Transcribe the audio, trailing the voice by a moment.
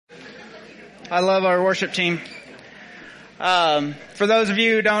I love our worship team. For those of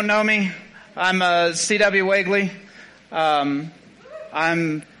you who don't know me, I'm C.W. Wagley. I'm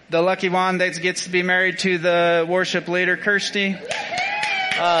the lucky one that gets to be married to the worship leader, Kirsty.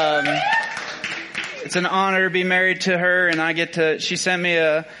 It's an honor to be married to her, and she sent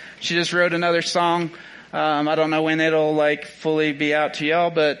me she just wrote another song. I don't know when it'll fully be out to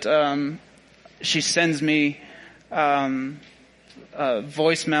y'all, but she sends me a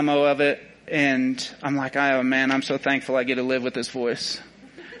voice memo of it, and I'm like, oh man, I'm so thankful I get to live with this voice.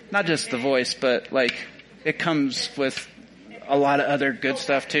 Not just the voice, but it comes with a lot of other good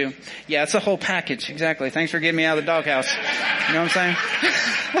stuff too. Yeah, it's a whole package. Exactly. Thanks for getting me out of the doghouse. You know what I'm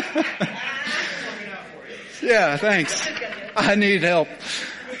saying? Yeah, thanks. I need help.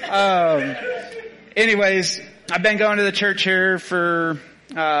 Anyways, I've been going to the church here for,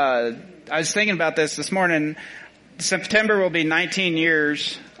 I was thinking about this morning. September will be 19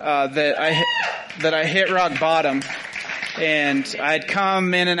 years, that I hit rock bottom. And I'd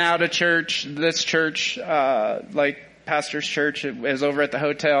come in and out of church, this church, pastor's church. It was over at the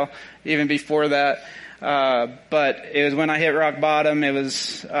hotel even before that. But it was when I hit rock bottom. It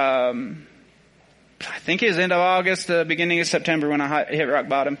was, I think it was end of August, the beginning of September when I hit rock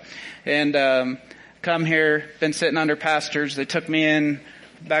bottom. And, come here, been sitting under pastors. They took me in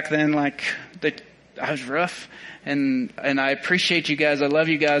back then, I was rough. And I appreciate you guys. I love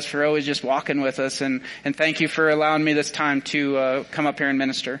you guys for always just walking with us. And thank you for allowing me this time to, come up here and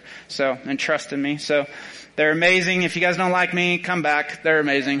minister. So, and trust in me. So, they're amazing. If you guys don't like me, come back. They're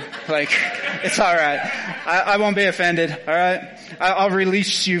amazing. It's alright. I won't be offended. Alright? I'll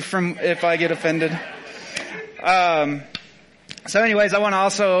release you from if I get offended. So anyways, I want to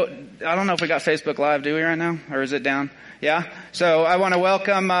also, I don't know if we got Facebook Live, do we right now? Or is it down? Yeah? So I want to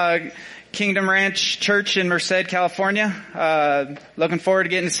welcome, Kingdom Ranch Church in Merced, California. Looking forward to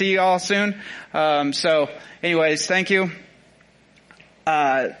getting to see you all soon. So anyways, thank you.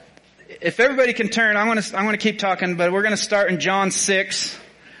 If everybody can turn, I want to keep talking, but we're going to start in John 6.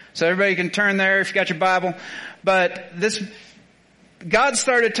 So everybody can turn there if you got your Bible. But God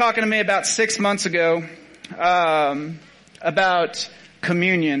started talking to me about 6 months ago, about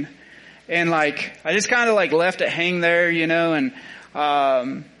communion. And I just kind of left it hang there, and,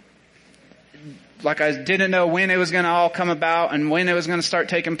 I didn't know when it was going to all come about and when it was going to start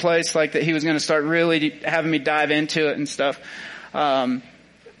taking place, that he was going to start really having me dive into it and stuff.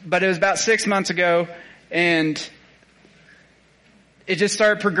 But it was about 6 months ago, and it just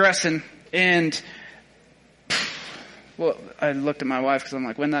started progressing. And, well, I looked at my wife because I'm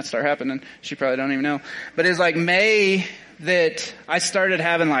like, when did that start happening? She probably don't even know. But it was May that I started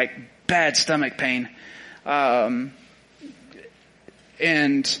having bad stomach pain. And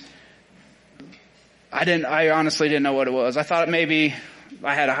I honestly didn't know what it was. I thought maybe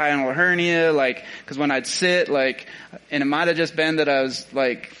I had a hyoidal hernia, cause when I'd sit, and it might have just been that I was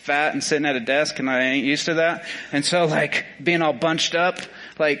fat and sitting at a desk and I ain't used to that. And so being all bunched up,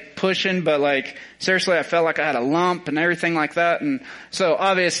 pushing, but seriously I felt like I had a lump and everything like that. And so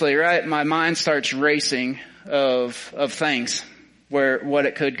obviously, right, my mind starts racing of things what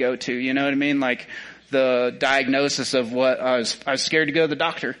it could go to, you know what I mean? The diagnosis of what I was scared to go to the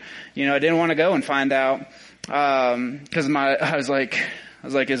doctor. I didn't want to go and find out, cause I was like,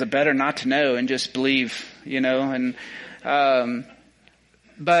 is it better not to know and just believe, and,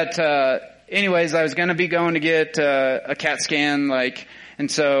 anyways, I was going to be going to get, a CAT scan,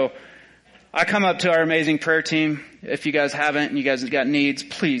 and so I come up to our amazing prayer team. If you guys haven't and you guys have got needs,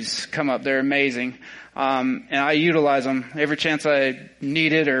 please come up. They're amazing. And I utilize them every chance I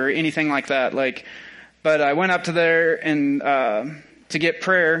need it or anything like that. But I went up to there and, to get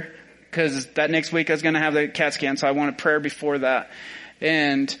prayer, cause that next week I was going to have the CAT scan. So I wanted prayer before that.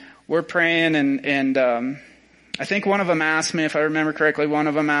 And we're praying and I think one of them asked me, if I remember correctly, one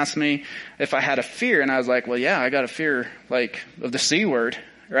of them asked me if I had a fear. And I was like, well, yeah, I got a fear, of the C word,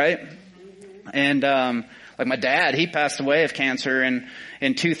 right? And, my dad, he passed away of cancer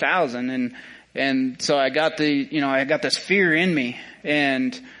in 2000. And so I got I got this fear in me.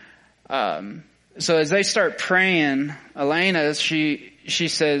 And, so as they start praying, Elena, she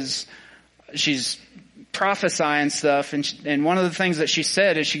says, she's prophesying stuff. And one of the things that she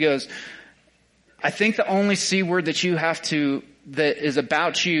said is she goes, I think the only C word that is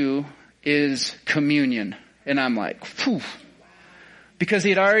about you is communion. And I'm like, whew. Because he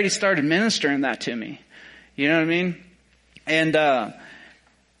had already started ministering that to me. You know what I mean? And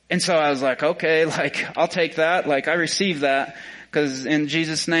so I was like, okay, I'll take that. I receive that. Cause in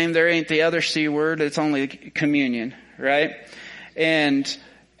Jesus' name, there ain't the other C word. It's only communion, right? And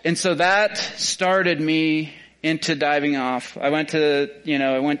so that started me into diving off. I went to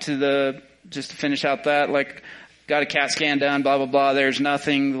the just to finish out that, like, got a CAT scan done, blah, blah, blah. There's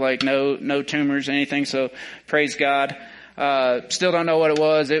nothing, like no tumors, anything. So praise God. Still don't know what it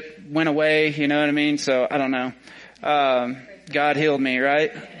was. It went away, you know what I mean? So I don't know. God healed me,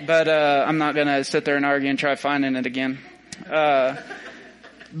 right? But, I'm not going to sit there and argue and try finding it again.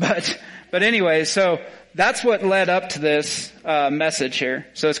 But anyway, so that's what led up to this, message here.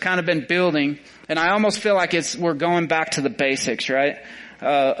 So it's kind of been building, and I almost feel like we're going back to the basics, right?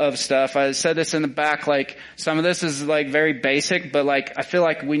 Of stuff. I said this in the back, like some of this is like very basic, but like I feel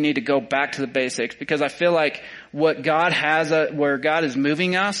like we need to go back to the basics, because I feel like what God has, where God is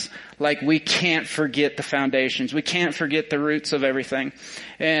moving us, like we can't forget the foundations. We can't forget the roots of everything.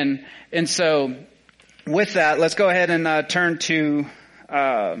 And so with that, let's go ahead and turn to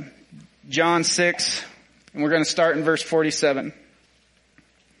John 6, and we're going to start in verse 47.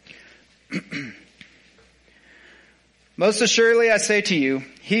 Most assuredly I say to you,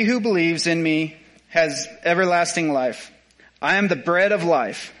 he who believes in me has everlasting life. I am the bread of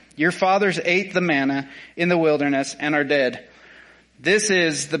life. Your fathers ate the manna in the wilderness and are dead. This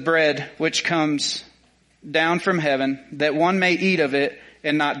is the bread which comes down from heaven, that one may eat of it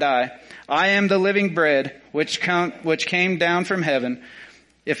and not die. I am the living bread which came down from heaven.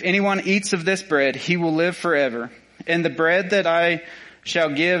 If anyone eats of this bread, he will live forever. And the bread that I shall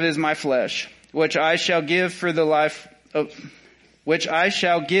give is my flesh, which I shall give for the life of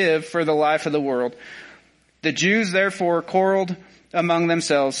the world. The Jews therefore quarreled among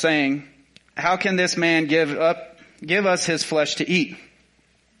themselves, saying, how can this man give us his flesh to eat?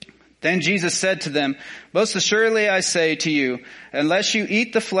 Then Jesus said to them, most assuredly I say to you, unless you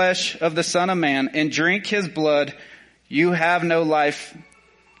eat the flesh of the Son of Man and drink his blood, you have no life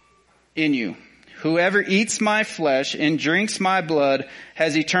in you. Whoever eats my flesh and drinks my blood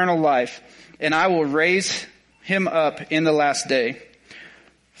has eternal life, and I will raise him up in the last day.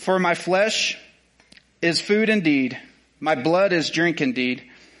 For my flesh is food indeed, my blood is drink indeed.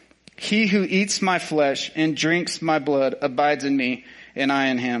 He who eats my flesh and drinks my blood abides in me, and I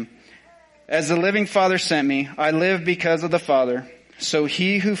in him. As the living Father sent me, I live because of the Father. So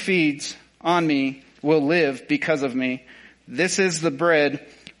he who feeds on me will live because of me. This is the bread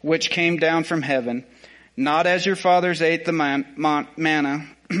which came down from heaven, not as your fathers ate the manna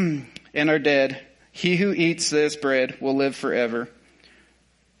and are dead. He who eats this bread will live forever.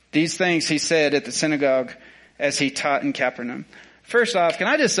 These things he said at the synagogue as he taught in Capernaum. First off, can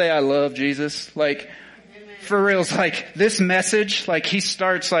I just say I love Jesus? Like, for reals, like this message, like he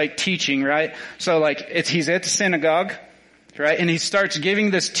starts like teaching, right? So like he's at the synagogue, right? And he starts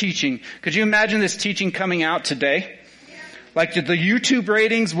giving this teaching. Could you imagine this teaching coming out today? Like the YouTube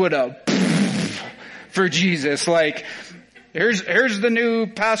ratings would have for Jesus. Like, here's the new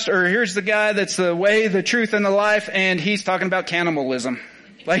pastor, or here's the guy that's the way, the truth, and the life, and he's talking about cannibalism.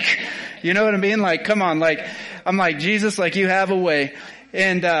 Like, you know what I mean? Like, come on, like, I'm like, Jesus, like you have a way.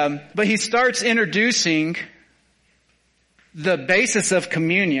 And, but he starts introducing the basis of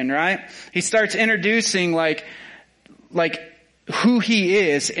communion, right? He starts introducing like who he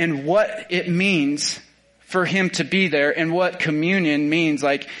is and what it means for him to be there, and what communion means.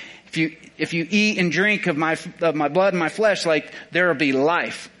 Like, if you eat and drink of my blood and my flesh, like there will be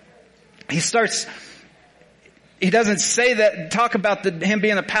life. He doesn't say that, talk about him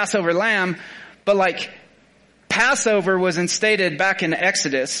being the Passover lamb, but like Passover was instated back in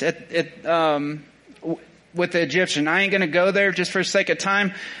Exodus with the Egyptian. I ain't going to go there just for sake of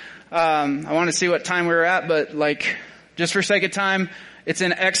time. I want to see what time we were at, but like just for sake of time, it's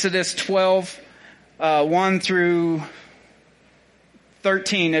in Exodus 12, 1 through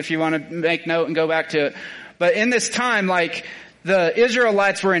 13, if you want to make note and go back to it. But in this time, like the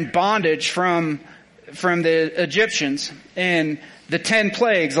Israelites were in bondage from the Egyptians, and the 10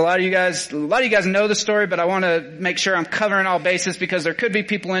 plagues. A lot of you guys know the story, but I want to make sure I'm covering all bases, because there could be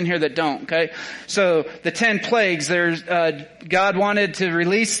people in here that don't. Okay, so the 10 plagues. God wanted to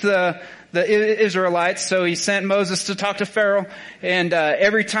release the Israelites, so he sent Moses to talk to Pharaoh, and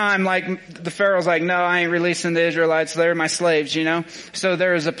every time, like, the Pharaoh's like, no, I ain't releasing the Israelites, they're my slaves, you know. So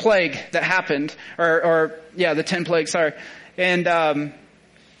there was a plague that happened, the 10 plagues, sorry. And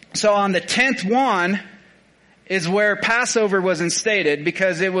so on the 10th one is where Passover was instated,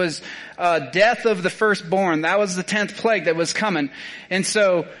 because it was death of the firstborn. That was the 10th plague that was coming. And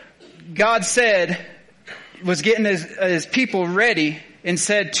so God was getting his people ready, and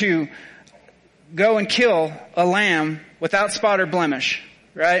said to go and kill a lamb without spot or blemish,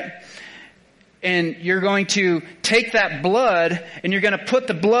 right? And you're going to take that blood and you're going to put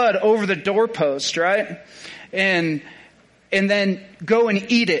the blood over the doorpost, right? And then go and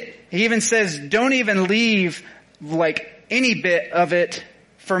eat it. He even says, don't even leave like any bit of it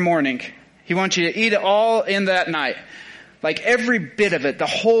for morning. He wants you to eat it all in that night. Like every bit of it, the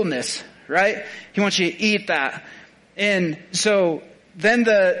wholeness, right? He wants you to eat that. And so then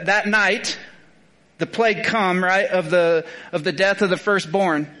that night, the plague come, right, of the death of the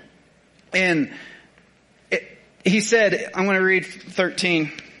firstborn. And he said, I'm going to read verse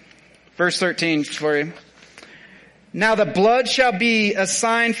 13 for you. Now the blood shall be a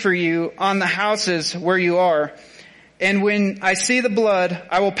sign for you on the houses where you are. And when I see the blood,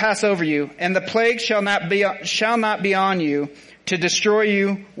 I will pass over you, and the plague shall not be on you to destroy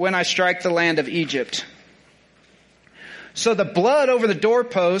you when I strike the land of Egypt. So the blood over the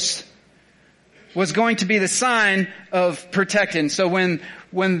doorposts was going to be the sign of protecting. So when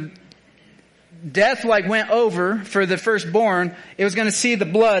death went over for the firstborn, it was going to see the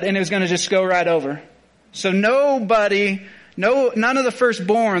blood and it was going to just go right over. So none of the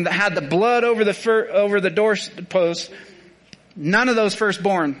firstborn that had the blood over the doorpost, none of those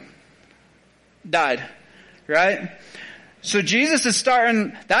firstborn died, right? So Jesus is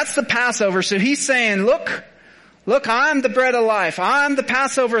starting, that's the Passover. So he's saying, look, I'm the bread of life. I'm the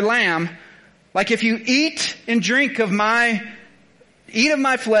Passover lamb. Like if you eat and drink of my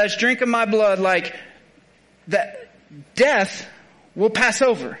flesh, drink of my blood, like that death will pass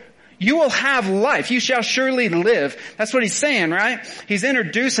over. You will have life. You shall surely live. That's what he's saying, right? He's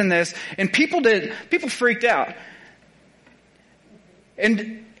introducing this, and people freaked out.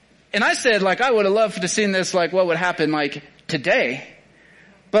 And I said, I would have loved to seen this, what would happen, today.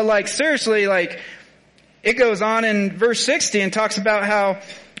 But seriously, it goes on in verse 60 and talks about how,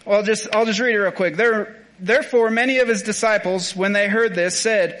 I'll just read it real quick. Therefore, many of his disciples, when they heard this,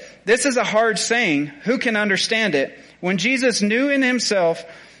 said, "This is a hard saying. Who can understand it?" When Jesus knew in himself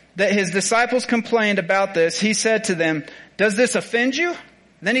that his disciples complained about this, he said to them, "Does this offend you?"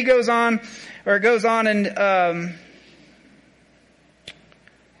 Then it goes on and,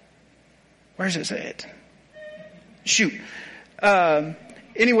 where does it say it? Shoot.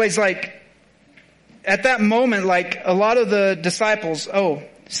 Anyways, at that moment, a lot of the disciples,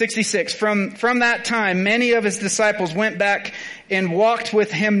 66, from that time, many of his disciples went back and walked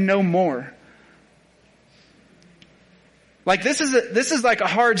with him no more. This is a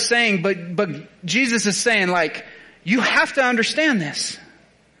hard saying, but Jesus is saying, you have to understand this.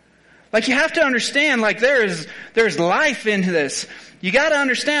 You have to understand, there's life in this. You gotta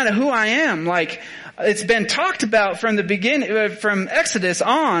understand who I am. It's been talked about from the beginning, from Exodus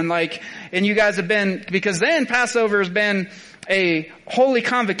on, and you guys have been, because then Passover has been a holy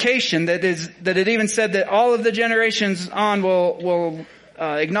convocation that it even said that all of the generations on will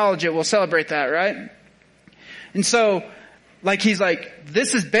acknowledge it, will celebrate that, right? And so, he's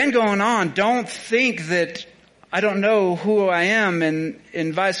this has been going on. Don't think that I don't know who I am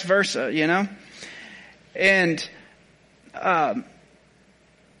and vice versa, you know? And,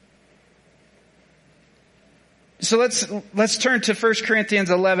 so let's turn to 1 Corinthians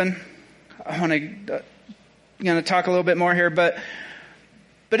 11. I want to talk a little bit more here, but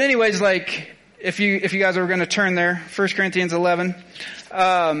anyways, if you guys are going to turn there, 1 Corinthians 11.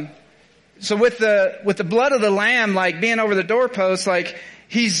 So with the blood of the lamb, being over the doorpost,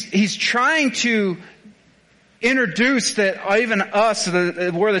 he's trying to introduce that even us,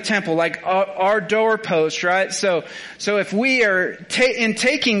 we're the temple, our doorpost, right? So if we are in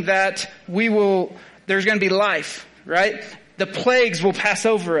taking that, there's going to be life, right? The plagues will pass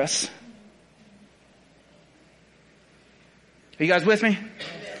over us. Are you guys with me?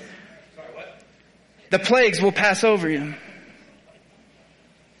 Sorry, what? The plagues will pass over you.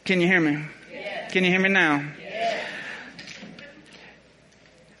 Can you hear me? Yes. Can you hear me now? Yes.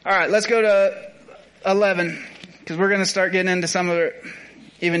 All right, let's go to 11, because we're going to start getting into some of it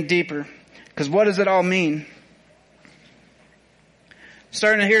even deeper. Because what does it all mean?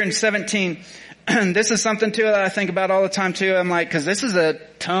 Starting here in 17, this is something too that I think about all the time too. I'm because this is a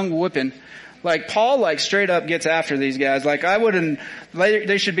tongue whipping. Paul, straight up gets after these guys.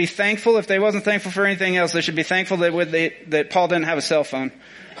 They should be thankful. If they wasn't thankful for anything else, they should be thankful that Paul didn't have a cell phone,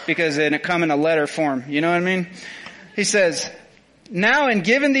 because it come in a letter form. You know what I mean? He says, "Now in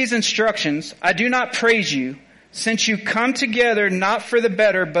giving these instructions, I do not praise you, since you come together not for the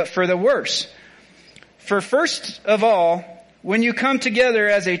better, but for the worse. For first of all, when you come together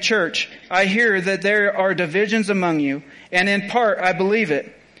as a church, I hear that there are divisions among you, and in part I believe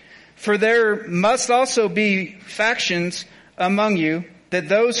it. For there must also be factions among you, that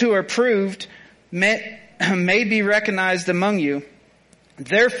those who are proved may be recognized among you.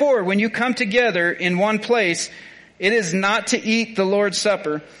 Therefore, when you come together in one place, it is not to eat the Lord's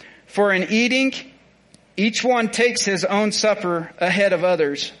Supper. For in eating, each one takes his own supper ahead of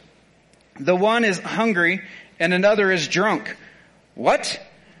others. The one is hungry and another is drunk. What?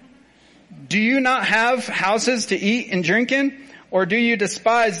 Do you not have houses to eat and drink in? Or do you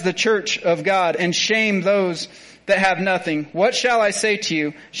despise the church of God and shame those that have nothing? What shall I say to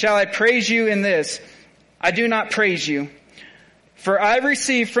you? Shall I praise you in this? I do not praise you. For I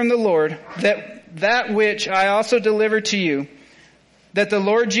received from the Lord that which I also delivered to you, that the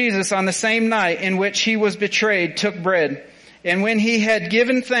Lord Jesus on the same night in which he was betrayed took bread. And when he had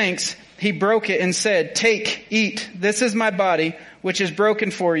given thanks, he broke it and said, "Take, eat, this is my body, which is broken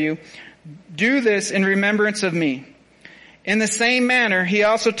for you. Do this in remembrance of me." In the same manner, he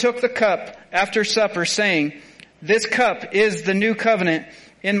also took the cup after supper, saying, "This cup is the new covenant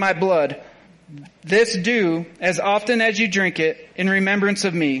in my blood. This do as often as you drink it in remembrance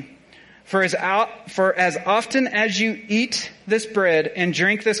of me. For as often as you eat this bread and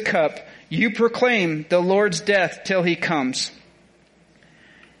drink this cup, you proclaim the Lord's death till he comes."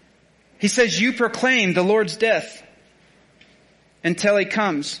 He says you proclaim the Lord's death until he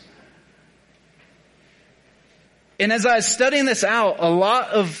comes. And as I was studying this out, a lot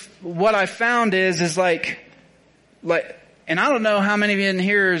of what I found is like, and I don't know how many of you in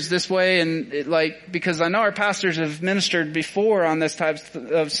here is this way, and because I know our pastors have ministered before on this type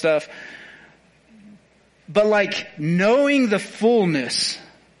of stuff, but knowing the fullness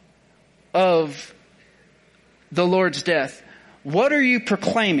of the Lord's death, what are you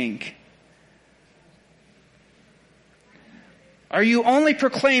proclaiming? Are you only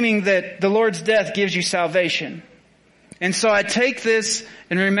proclaiming that the Lord's death gives you salvation? And so I take this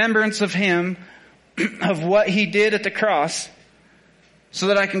in remembrance of him, of what he did at the cross, so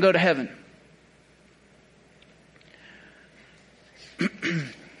that I can go to heaven.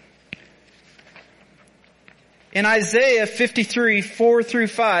 In Isaiah 53, 4 through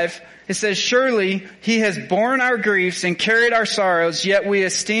 5, it says, "Surely he has borne our griefs and carried our sorrows, yet we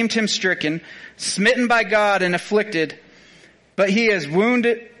esteemed him stricken, smitten by God and afflicted. But he was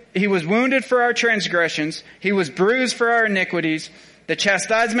wounded for our transgressions. He was bruised for our iniquities. The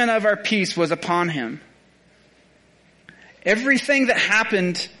chastisement of our peace was upon him." Everything that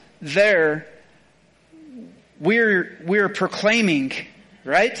happened there, we're proclaiming,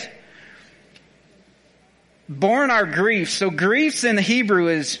 right? Borne our griefs. So griefs in the Hebrew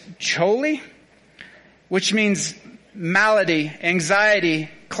is choli, which means malady, anxiety,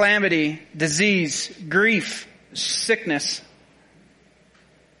 calamity, disease, grief, sickness.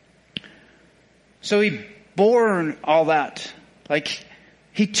 So he bore all that.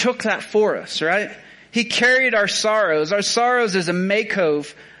 He took that for us, right? He carried our sorrows. Our sorrows is a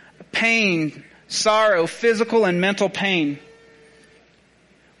makov, pain, sorrow, physical and mental pain.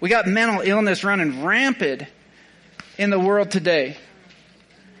 We got mental illness running rampant in the world today.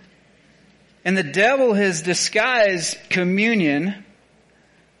 And the devil has disguised communion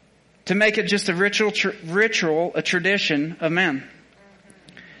to make it just a ritual, a tradition of man.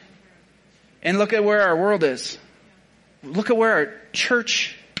 And look at where our world is. Look at where our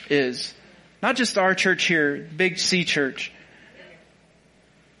church is. Not just our church here, Big C Church.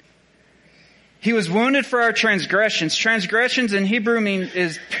 He was wounded for our transgressions. Transgressions in Hebrew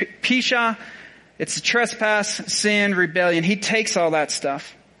is pisha. It's trespass, sin, rebellion. He takes all that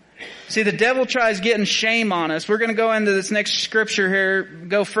stuff. See, the devil tries getting shame on us. We're going to go into this next scripture here,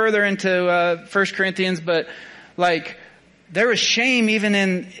 go further into 1 Corinthians, but there was shame even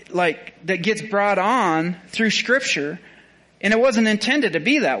in that gets brought on through scripture, and it wasn't intended to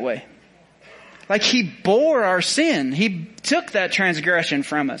be that way. He bore our sin. He took that transgression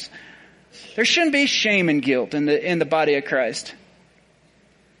from us. There shouldn't be shame and guilt in the body of Christ.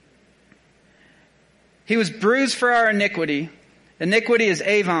 He was bruised for our iniquity. Iniquity is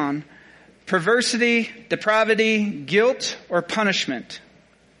avon, perversity, depravity, guilt, or punishment.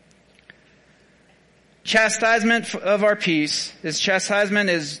 Chastisement of our peace. His chastisement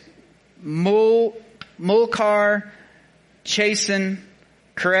is mulkar, chasten,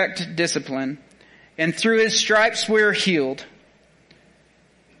 correct, discipline. And through his stripes we are healed.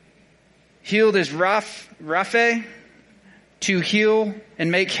 Healed is raphe, to heal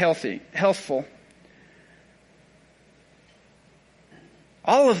and make healthful.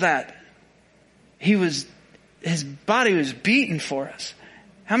 All of that, his body was beaten for us.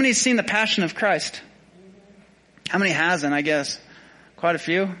 How many have seen the Passion of Christ? How many hasn't, I guess? Quite a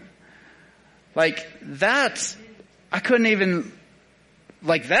few. That, I couldn't even,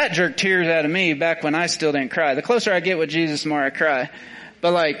 that jerked tears out of me back when I still didn't cry. The closer I get with Jesus, the more I cry.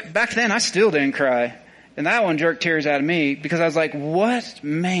 But back then I still didn't cry. And that one jerked tears out of me because I was like, what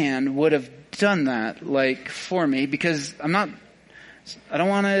man would have done that, for me? Because I don't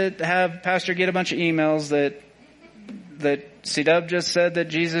want to have Pastor get a bunch of emails that C-Dub just said that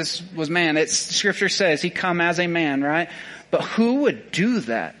Jesus was man. Scripture says he come as a man, right? But who would do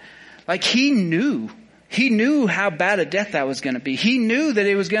that? Like he knew how bad a death that was going to be. He knew that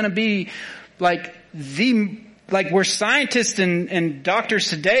it was going to be like where scientists and doctors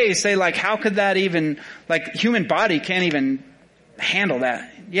today say like, how could that even, like human body can't even handle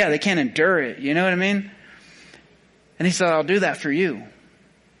that. Yeah, they can't endure it. You know what I mean? And he said, I'll do that for you.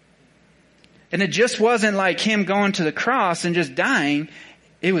 And it just wasn't like him going to the cross and just dying.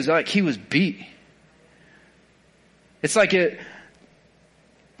 It was like he was beat. It's like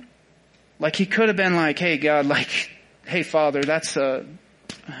he could have been like, hey God, like, hey Father, that's a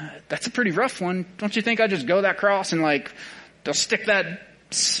pretty rough one. Don't you think I'll just go that cross and like, they'll stick that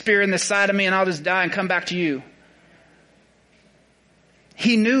spear in the side of me and I'll just die and come back to you.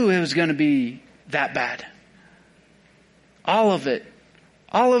 He knew it was going to be that bad. All of it.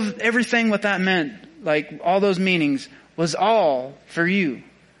 All of everything what that meant, like all those meanings, was all for you.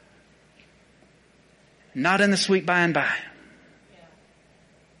 Not in the sweet by and by.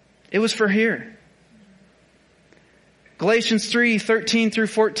 It was for here. Galatians 3:13 through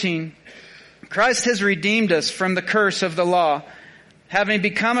 14. Christ has redeemed us from the curse of the law, having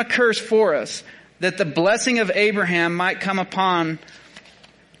become a curse for us, that the blessing of Abraham might come upon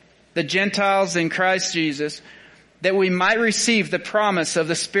the Gentiles in Christ Jesus, that we might receive the promise of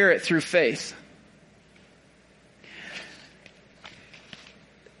the Spirit through faith.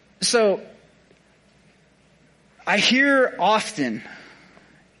 So, I hear often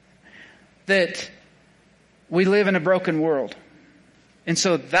that we live in a broken world. And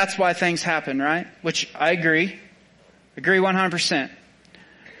so that's why things happen, right? Which I agree. Agree 100%.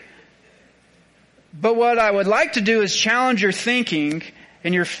 But what I would like to do is challenge your thinking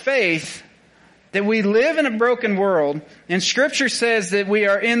and your faith that we live in a broken world, and Scripture says that we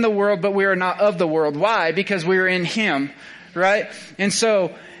are in the world, but we are not of the world. Why? Because we are in Him, right? And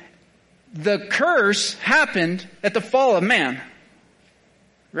so, the curse happened at the fall of man,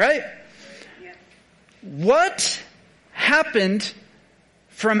 right? Yeah. What happened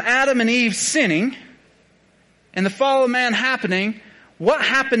from Adam and Eve sinning, and the fall of man happening? What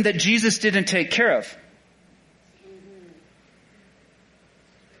happened that Jesus didn't take care of?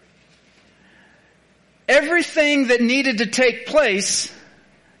 Everything that needed to take place,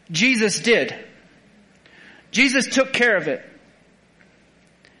 Jesus did. Jesus took care of it.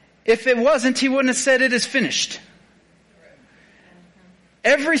 If it wasn't, He wouldn't have said it is finished.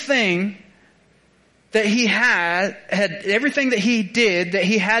 Everything that He had everything that He did, that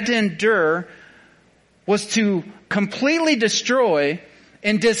He had to endure, was to completely destroy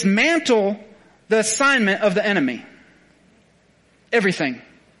and dismantle the assignment of the enemy. Everything.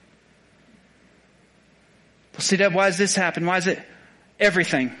 Well, see, Deb, why does this happen? Why is it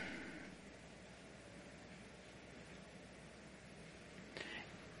everything?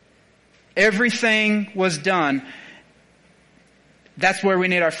 Everything was done. That's where we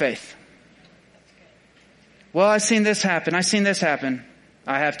need our faith. Well, I've seen this happen. I've seen this happen.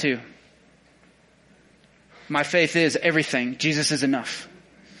 I have too. My faith is everything. Jesus is enough.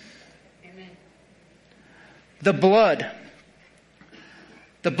 Amen. The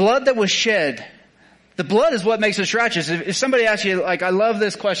blood that was shed, the blood is what makes us righteous. If somebody asks you, like, I love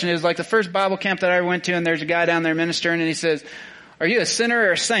this question. It was like the first Bible camp that I ever went to, and there's a guy down there ministering, and he says, are you a sinner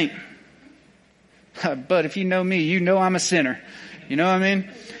or a saint? But if you know me, you know I'm a sinner. You know what I mean?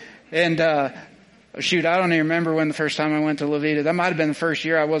 And, shoot, I don't even remember when the first time I went to Levita. That might have been the first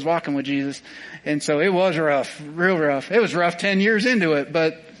year I was walking with Jesus. And so it was rough, real rough. It was rough 10 years into it,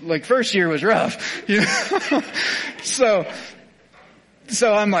 but like first year was rough. You know? So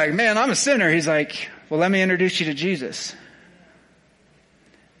I'm like, man, I'm a sinner. He's like, well, let me introduce you to Jesus.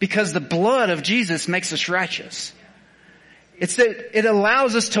 Because the blood of Jesus makes us righteous. It's that it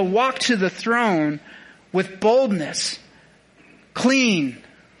allows us to walk to the throne with boldness, clean.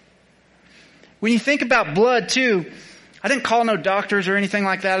 When you think about blood too, I didn't call no doctors or anything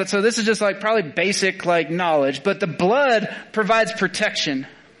like that. So this is just like probably basic like knowledge, but the blood provides protection,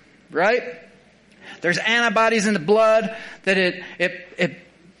 right? There's antibodies in the blood that it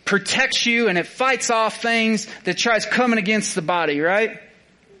protects you and it fights off things that tries coming against the body, right?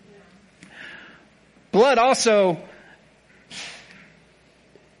 Blood also,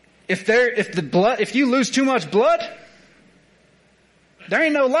 if you lose too much blood, there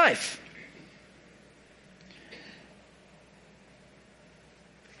ain't no life.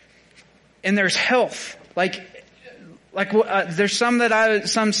 And there's health. There's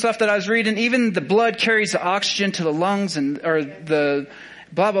some stuff that I was reading. Even the blood carries the oxygen to the lungs or the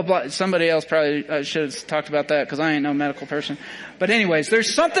blah blah blah. Somebody else probably should have talked about that because I ain't no medical person. But anyways,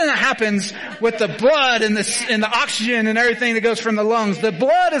 there's something that happens with the blood and the oxygen and everything that goes from the lungs. The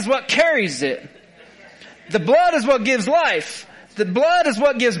blood is what carries it. The blood is what gives life. The blood is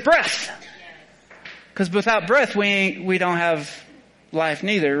what gives breath. Because without breath, we don't have life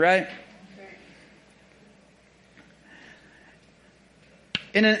neither, right?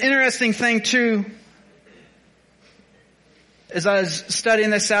 And an interesting thing too, as I was studying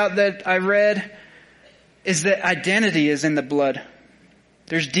this out that I read, is that identity is in the blood.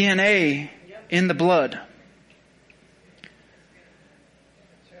 There's DNA in the blood.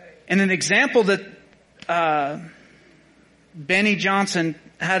 And an example that Benny Johnson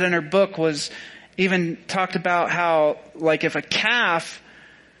had in her book was even talked about how, like, if a calf,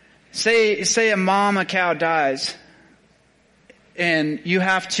 say a mama cow dies, and you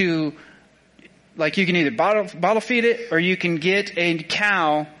have to, like, you can either bottle feed it, or you can get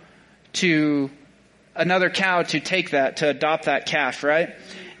another cow to take that, to adopt that calf, right?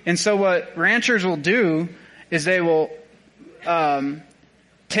 And so what ranchers will do is they will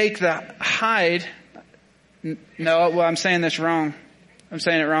take the hide. No, well, I'm saying this wrong. I'm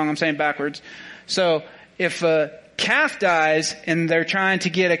saying it wrong. I'm saying backwards. So if a calf dies and they're trying to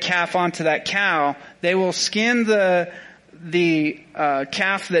get a calf onto that cow, they will skin the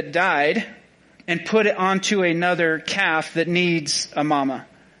calf that died and put it onto another calf that needs a mama.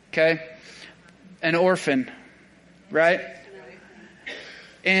 Okay? An orphan. Right?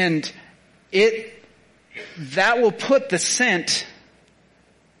 And that will put the scent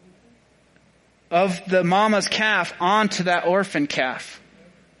of the mama's calf onto that orphan calf.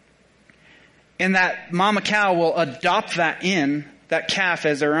 And that mama cow will adopt that calf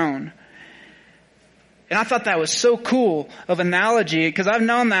as their own. And I thought that was so cool of analogy, because I've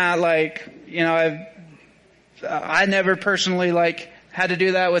known that, like, you know, I never personally, like, had to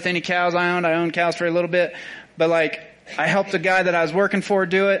do that with any cows I owned. I owned cows for a little bit, but, like, I helped the guy that I was working for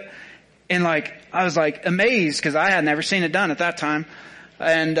do it. And, like, I was, like, amazed, because I had never seen it done at that time.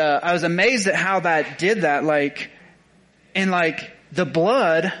 And I was amazed at how that did that, like, and, like, the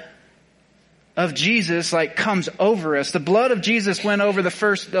blood of Jesus, like, comes over us. The blood of Jesus went over the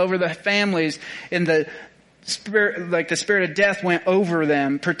families, and the spirit of death went over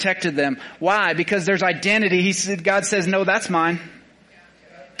them, protected them. Why? Because there's identity. God says, no, that's mine.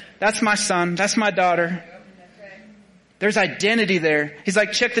 That's my son. That's my daughter. There's identity there. He's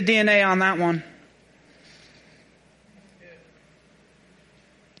like, check the DNA on that one.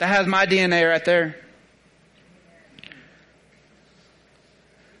 That has my DNA right there.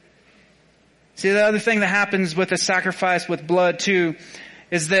 See, the other thing that happens with a sacrifice with blood too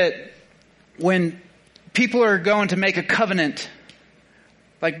is that when people are going to make a covenant,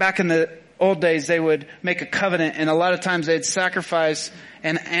 like back in the old days, they would make a covenant, and a lot of times they'd sacrifice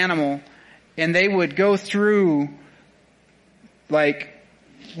an animal, and they would go through, like,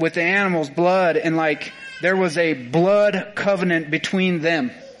 with the animal's blood, and, like, there was a blood covenant between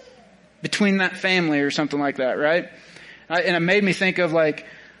them, between that family or something like that, right? And it made me think of, like,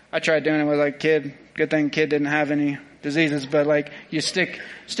 I tried doing it with, like, kid. Good thing kid didn't have any diseases, but, like, you stick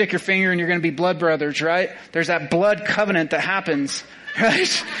your finger and you're going to be blood brothers, right? There's that blood covenant that happens,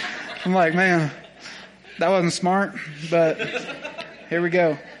 right? I'm like, man, that wasn't smart, but here we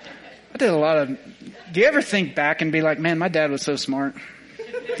go. I did a lot of, do you ever think back and be like, man, my dad was so smart?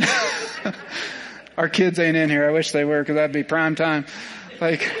 Our kids ain't in here. I wish they were, because that'd be prime time.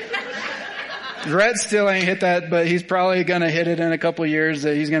 Like, Rhett still ain't hit that, but he's probably going to hit it in a couple of years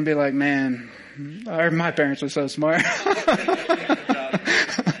that he's going to be like, man, my parents were so smart.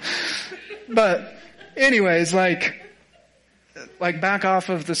 But anyways, like back off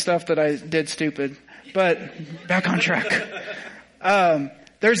of the stuff that I did stupid, but back on track.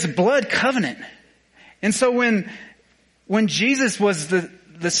 There's the blood covenant. And so when Jesus was the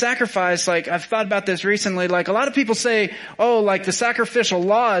sacrifice, like, I've thought about this recently, like, a lot of people say, oh, like, the sacrificial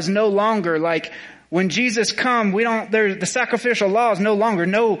law is no longer, like, when Jesus come, the sacrificial law is no longer.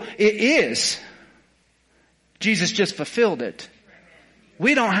 No, it is. Jesus just fulfilled it.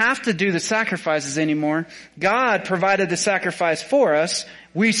 We don't have to do the sacrifices anymore. God provided the sacrifice for us.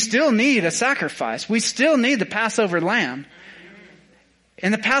 We still need a sacrifice. We still need the Passover lamb.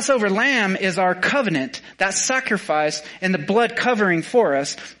 And the Passover lamb is our covenant, that sacrifice and the blood covering for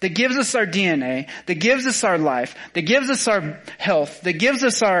us that gives us our DNA, that gives us our life, that gives us our health, that gives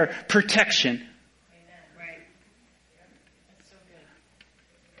us our protection. Amen. Right. That's so good.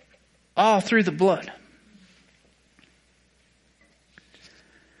 All through the blood.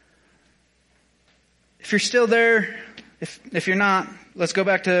 If you're still there, if you're not, let's go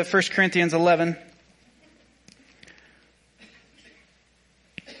back to 1 Corinthians 11.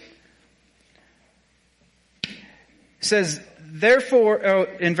 It says, therefore,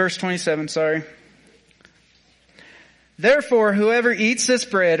 in verse 27, sorry. Therefore, whoever eats this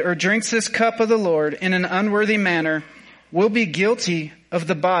bread or drinks this cup of the Lord in an unworthy manner will be guilty of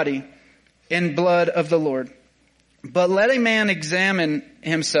the body and blood of the Lord. But let a man examine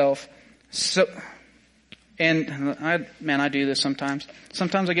himself. I do this sometimes.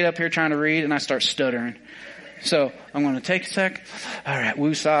 Sometimes I get up here trying to read and I start stuttering. So I'm going to take a sec. All right,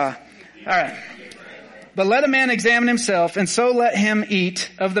 woosah. All right. But let a man examine himself, and so let him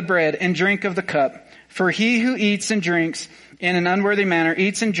eat of the bread and drink of the cup. For he who eats and drinks in an unworthy manner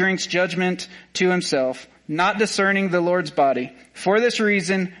eats and drinks judgment to himself, not discerning the Lord's body. For this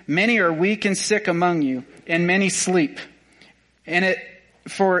reason, many are weak and sick among you, and many sleep.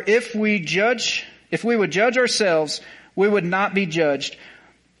 For if we would judge ourselves, we would not be judged.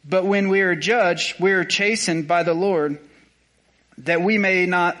 But when we are judged, we are chastened by the Lord, that we may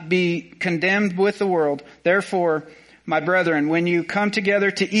not be condemned with the world. Therefore, my brethren, when you come together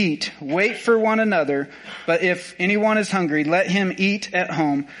to eat, wait for one another. But if anyone is hungry, let him eat at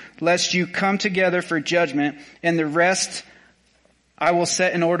home, lest you come together for judgment, and the rest I will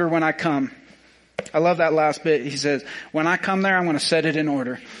set in order when I come. I love that last bit. He says, when I come there, I'm going to set it in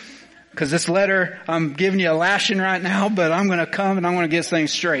order. Because this letter, I'm giving you a lashing right now, but I'm going to come and I'm going to get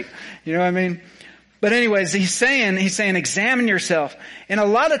things straight. You know what I mean? But anyways, he's saying, examine yourself. And a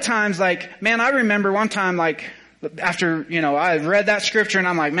lot of times, I remember one time, after, I read that scripture and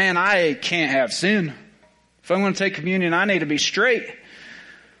I'm like, man, I can't have sin. If I'm going to take communion, I need to be straight.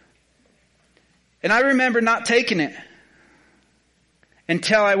 And I remember not taking it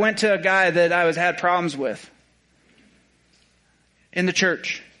until I went to a guy that I had problems with in the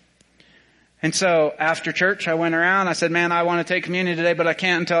church. And so after church, I went around. I said, man, I want to take communion today, but I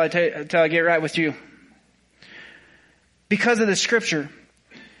can't until I get right with you. Because of the scripture.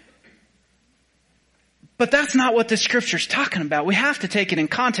 But that's not what the scripture's talking about. We have to take it in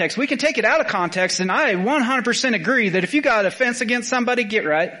context. We can take it out of context, and I 100% agree that if you got offense against somebody, get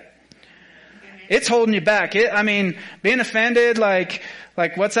right. It's holding you back. Being offended, like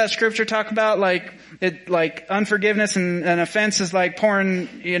what's that scripture talk about? Unforgiveness and offense is like pouring,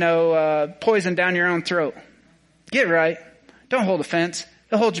 poison down your own throat. Get right. Don't hold offense.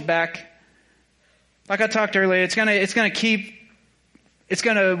 It'll hold you back. Like I talked earlier, it's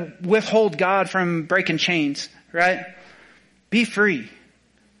gonna withhold God from breaking chains, right? Be free.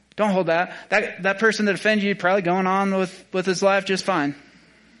 Don't hold that. That person that offended you probably going on with his life just fine.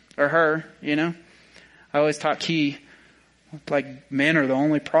 Or her, I always taught Key, men are the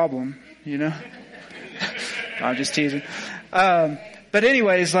only problem, I'm just teasing. But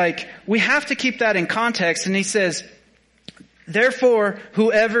anyways, we have to keep that in context. And he says, therefore,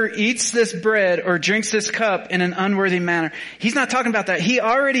 whoever eats this bread or drinks this cup in an unworthy manner. He's not talking about that. He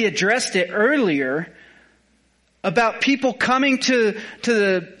already addressed it earlier about people coming to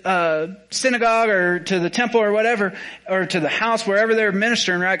the synagogue or to the temple or whatever, or to the house, wherever they're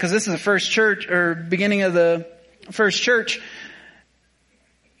ministering, right? Because this is the first church, or beginning of the first church.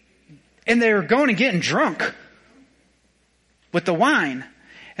 And they were going and getting drunk with the wine.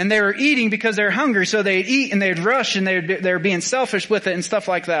 And they were eating because they were hungry, so they'd eat and they'd rush, and they were being selfish with it and stuff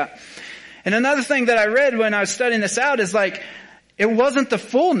like that. And another thing that I read when I was studying this out is it wasn't the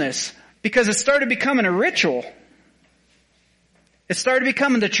fullness, because it started becoming a ritual. It started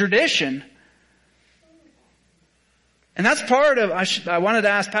becoming the tradition. And that's part of, I wanted to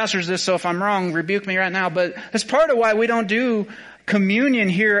ask pastors this, so if I'm wrong, rebuke me right now, but that's part of why we don't do communion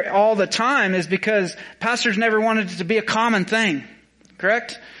here all the time, is because pastors never wanted it to be a common thing.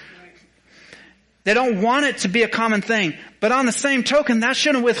 Correct? They don't want it to be a common thing. But on the same token, that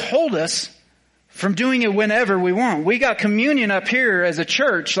shouldn't withhold us from doing it whenever we want. We got communion up here as a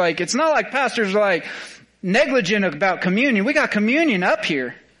church. It's not like pastors are negligent about communion. We got communion up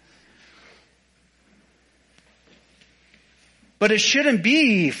here. But it shouldn't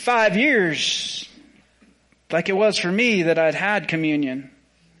be 5 years like it was for me that I'd had communion.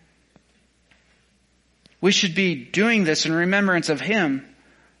 We should be doing this in remembrance of Him.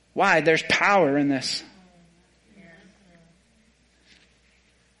 Why? There's power in this.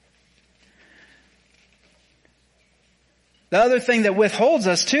 The other thing that withholds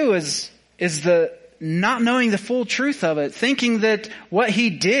us too is the not knowing the full truth of it. Thinking that what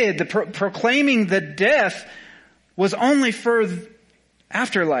He did, the proclaiming the death, was only for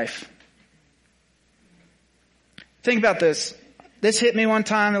afterlife. Think about this. This hit me one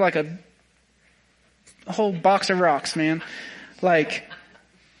time like a whole box of rocks, man.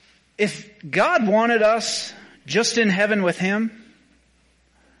 If God wanted us just in heaven with Him,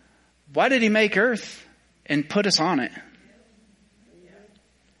 why did He make earth and put us on it?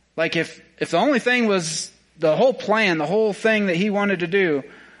 If the only thing was the whole plan, the whole thing that He wanted to do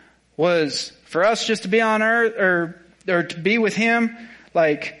was for us just to be on earth or to be with Him,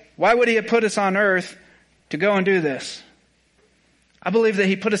 why would He have put us on earth to go and do this? I believe that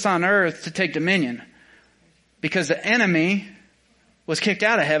he put us on earth to take dominion because the enemy was kicked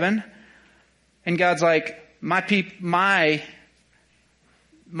out of heaven, and God's like, my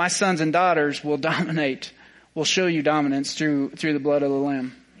sons and daughters will dominate, will show you dominance through the blood of the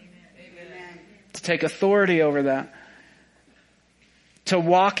Lamb. Amen. To take authority over that. To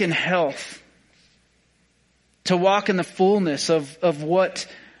walk in health. To walk in the fullness of what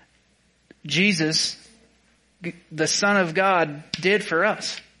Jesus, the Son of God, did for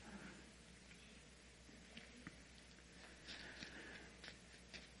us.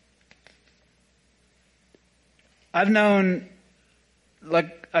 I've known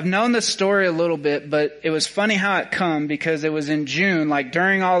this story a little bit, but it was funny how it come, because it was in June, like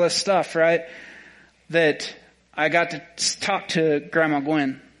during all this stuff, right, that I got to talk to Grandma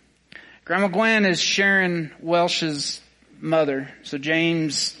Gwen. Grandma Gwen is Sharon Welsh's mother, so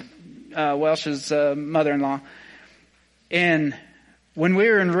James Welsh's mother-in-law. And when we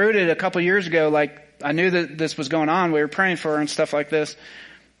were in Rooted a couple years ago, like I knew that this was going on. We were praying for her and stuff like this.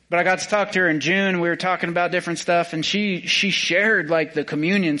 But I got to talk to her in June. We were talking about different stuff, and she shared like the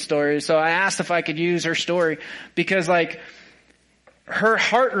communion story. So I asked if I could use her story, because like her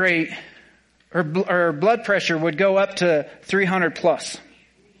heart rate, her blood pressure would go up to 300 plus.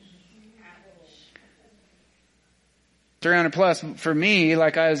 300 plus for me,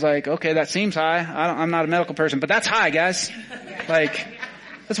 like I was like, okay, that seems high. I'm not a medical person, but that's high, guys. Like,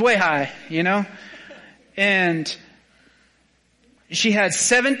 that's way high, you know? And she had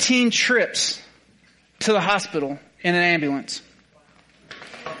 17 trips to the hospital in an ambulance.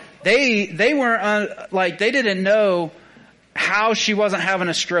 They weren't they didn't know how she wasn't having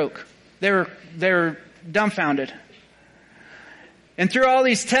a stroke. They were dumbfounded. And through all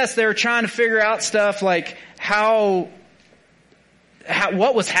these tests, they were trying to figure out stuff like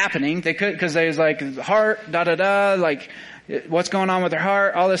what was happening. They could, because they was like heart, like what's going on with her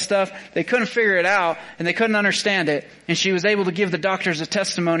heart, all this stuff. They couldn't figure it out, and they couldn't understand it. And she was able to give the doctors a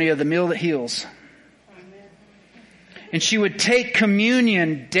testimony of the meal that heals. And she would take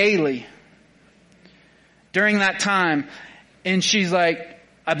communion daily during that time. And she's like,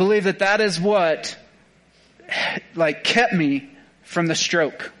 I believe that is what like kept me from the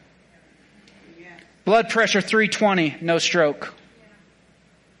stroke. Blood pressure 320, no stroke.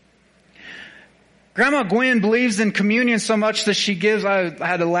 Grandma Gwen believes in communion so much that she gives, I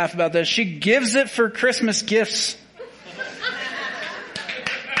had to laugh about this, she gives it for Christmas gifts.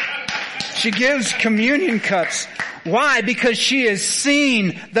 She gives communion cups. Why? Because she has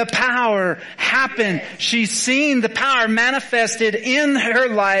seen the power happen. She's seen the power manifested in her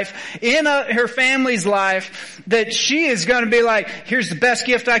life, in her family's life, that she is going to be like, here's the best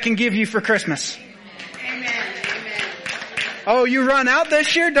gift I can give you for Christmas. Amen. Oh, you run out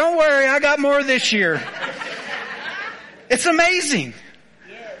this year? Don't worry, I got more this year. It's amazing.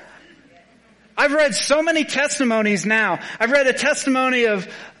 I've read so many testimonies now. I've read a testimony of,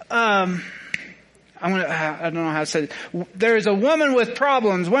 I don't know how to say it. There's a woman with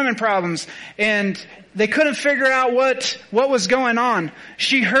women problems, and they couldn't figure out what was going on.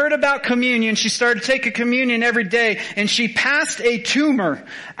 She heard about communion. She started taking communion every day, and she passed a tumor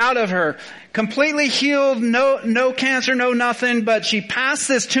out of her. Completely healed, no cancer, no nothing, but she passed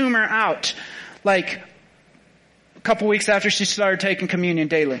this tumor out like a couple weeks after she started taking communion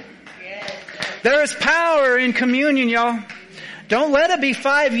daily. Yes. There is power in communion, y'all. Don't let it be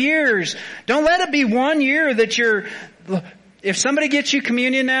 5 years. Don't let it be 1 year that if somebody gets you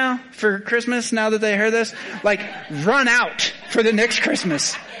communion now for Christmas, now that they heard this, like run out for the next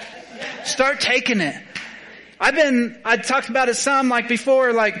Christmas. Start taking it. I talked about it some like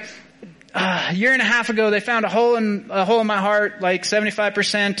before, like a year and a half ago, they found a hole in my heart. Like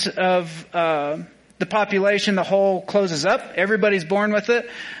 75% of the population, the hole closes up. Everybody's born with it.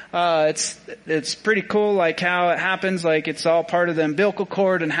 It's pretty cool, like how it happens. Like it's all part of the umbilical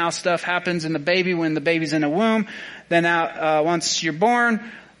cord and how stuff happens in the baby when the baby's in the womb. Then once you're born,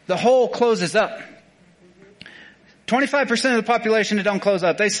 the hole closes up. 25% of the population that don't close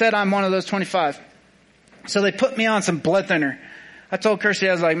up. They said I'm one of those 25. So they put me on some blood thinner. I told Kirsty,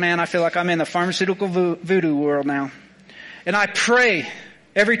 I was like, man, I feel like I'm in the pharmaceutical voodoo world now. And I pray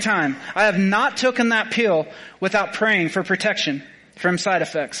every time. I have not taken that pill without praying for protection from side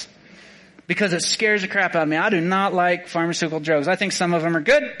effects, because it scares the crap out of me. I do not like pharmaceutical drugs. I think some of them are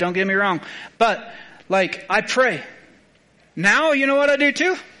good. Don't get me wrong. But like, I pray. Now, you know what I do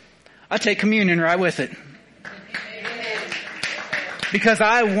too? I take communion right with it. Because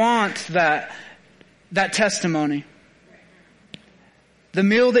I want that testimony. The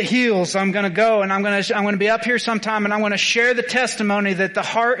meal that heals, I'm going to go and I'm going to be up here sometime, and I'm going to share the testimony that the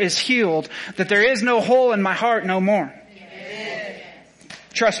heart is healed, that there is no hole in my heart no more.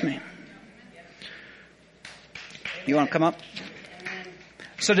 Trust me. You want to come up?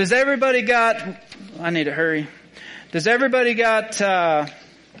 So does everybody got, I need to hurry. Does everybody got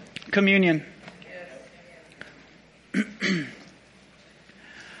communion?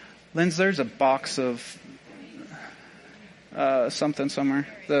 Linz, there's a box of something somewhere.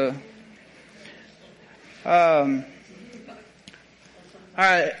 All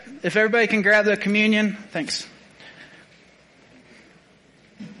right, if everybody can grab the communion, thanks.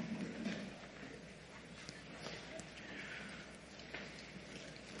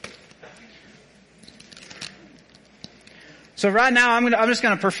 So right now, I'm just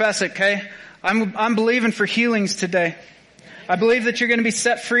going to profess it, okay? I'm believing for healings today. I believe that you're going to be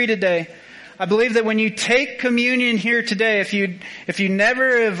set free today. I believe that when you take communion here today, if you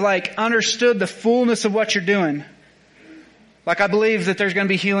never have understood the fullness of what you're doing, I believe that there's going to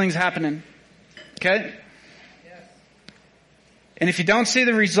be healings happening. Okay? Yes. And if you don't see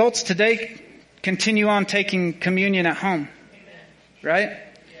the results today, continue on taking communion at home. Right? Yes.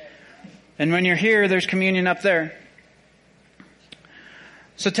 And when you're here, there's communion up there.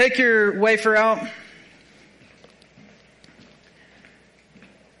 So take your wafer out.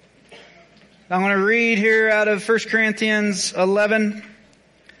 I'm going to read here out of 1 Corinthians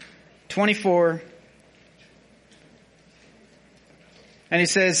 11:24. And he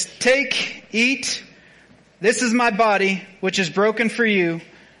says, "Take, eat, this is my body, which is broken for you.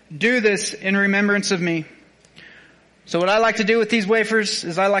 Do this in remembrance of me." So what I like to do with these wafers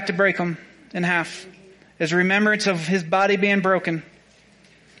is I like to break them in half as remembrance of his body being broken.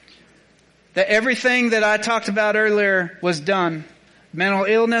 That everything that I talked about earlier was done. Mental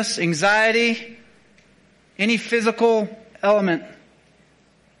illness, anxiety, any physical element,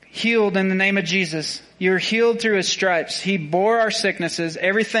 healed in the name of Jesus. You're healed through his stripes. He bore our sicknesses.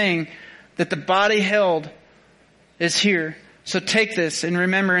 Everything that the body held is here. So take this in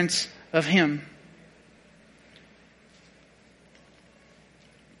remembrance of him.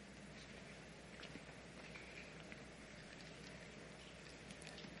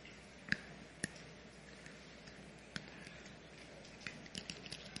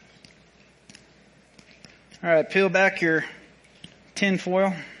 All right, peel back your tin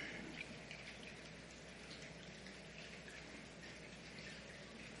foil.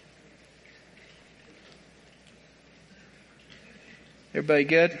 Everybody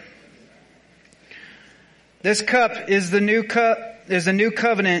good? This cup is the new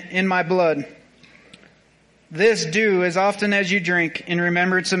covenant in my blood. This do as often as you drink in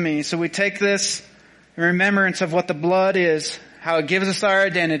remembrance of me. So we take this in remembrance of what the blood is, how it gives us our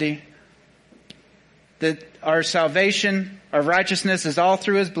identity, that our salvation, our righteousness is all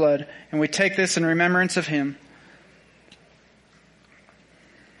through his blood, and we take this in remembrance of him.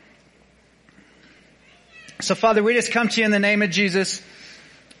 So Father, we just come to you in the name of Jesus,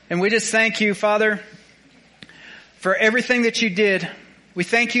 and we just thank you, Father, for everything that you did. We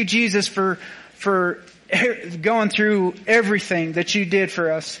thank you, Jesus, for going through everything that you did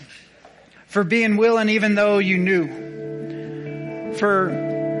for us, for being willing even though you knew, for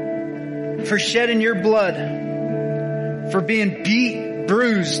shedding your blood, for being beat,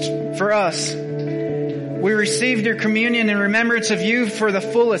 bruised for us. We received your communion in remembrance of you for the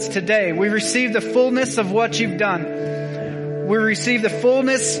fullest today. We receive the fullness of what you've done. We receive the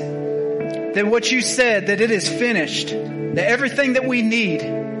fullness that what you said, that it is finished, that everything that we need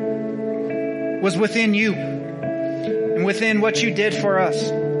was within you and within what you did for us.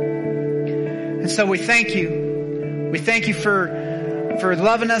 And so we thank you. We thank you for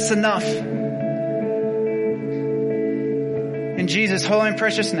loving us enough. In Jesus' holy and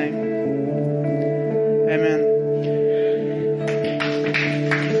precious name. Amen.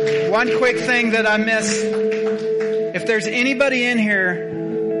 One quick thing that I missed. If there's anybody in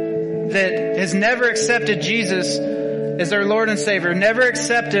here that has never accepted Jesus as their Lord and Savior, never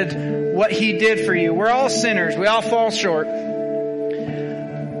accepted what he did for you. We're all sinners. We all fall short.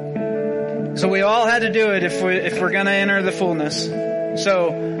 So we all had to do it if we're going to enter the fullness.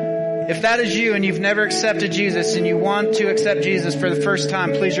 So if that is you and you've never accepted Jesus and you want to accept Jesus for the first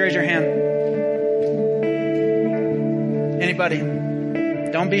time, please raise your hand. Anybody?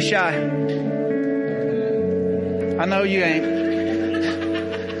 Don't be shy. I know you ain't.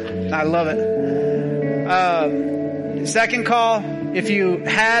 I love it. Second call, if you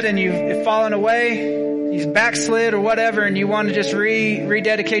had and you've fallen away, you've backslid or whatever, and you want to just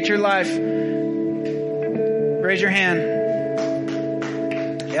rededicate your life, raise your hand.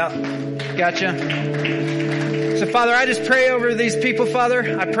 Yeah, gotcha. So Father, I just pray over these people,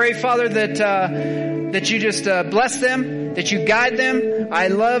 Father. I pray, Father, that you just bless them, that you guide them. I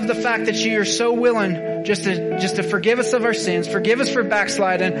love the fact that you are so willing just to forgive us of our sins, forgive us for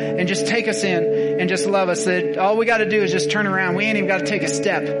backsliding, and just take us in and just love us. That all we got to do is just turn around. We ain't even got to take a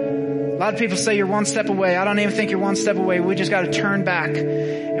step. A lot of people say you're one step away. I don't even think you're one step away. We just got to turn back,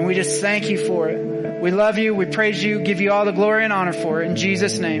 and we just thank you for it. We love you. We praise you. Give you all the glory and honor for it. In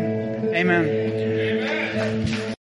Jesus' name, amen.